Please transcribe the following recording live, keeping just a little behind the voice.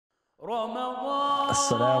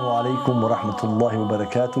Assalamu alaikum wa rahmatullahi wa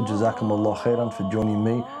barakatuh. Jazakumullah khairan for joining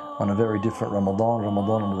me on a very different Ramadan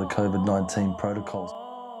under the COVID-19 protocols.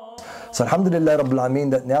 So alhamdulillah Rabbil Alameen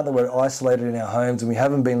that now that we're isolated in our homes and we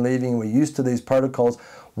haven't been leaving, we're used to these protocols,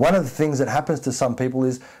 one of the things that happens to some people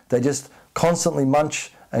is they just constantly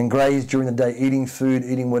munch and graze during the day, eating food,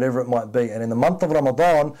 eating whatever it might be. And in the month of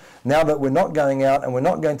Ramadan, now that we're not going out and we're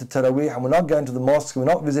not going to Taraweeh and we're not going to the mosque, we're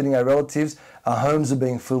not visiting our relatives, our homes are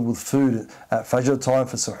being filled with food at Fajr time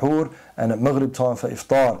for suhoor and at Maghrib time for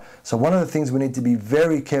iftar. So one of the things we need to be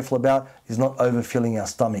very careful about is not overfilling our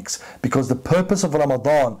stomachs, because the purpose of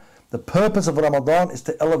Ramadan is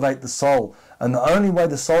to elevate the soul. And the only way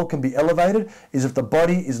the soul can be elevated is if the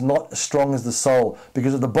body is not as strong as the soul.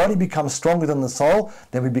 Because if the body becomes stronger than the soul,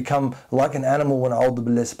 then we become like an animal when a'udhu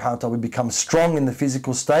billah subhanahu wa ta'ala. We become strong in the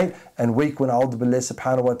physical state and weak when a'udhu billah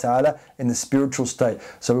subhanahu wa ta'ala in the spiritual state.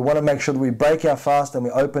 So we want to make sure that we break our fast and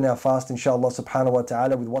we open our fast inshallah subhanahu wa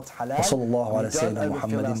ta'ala with what's halal.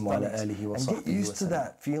 And get used to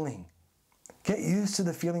that feeling. Get used to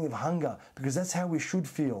the feeling of hunger, because that's how we should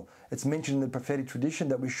feel. It's mentioned in the prophetic tradition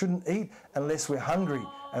that we shouldn't eat unless we're hungry.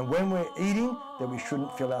 And when we're eating, then we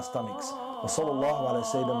shouldn't fill our stomachs. Wa sallallahu ala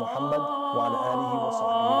Sayyidina Muhammad wa ala alihi wa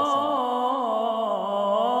sahbihi.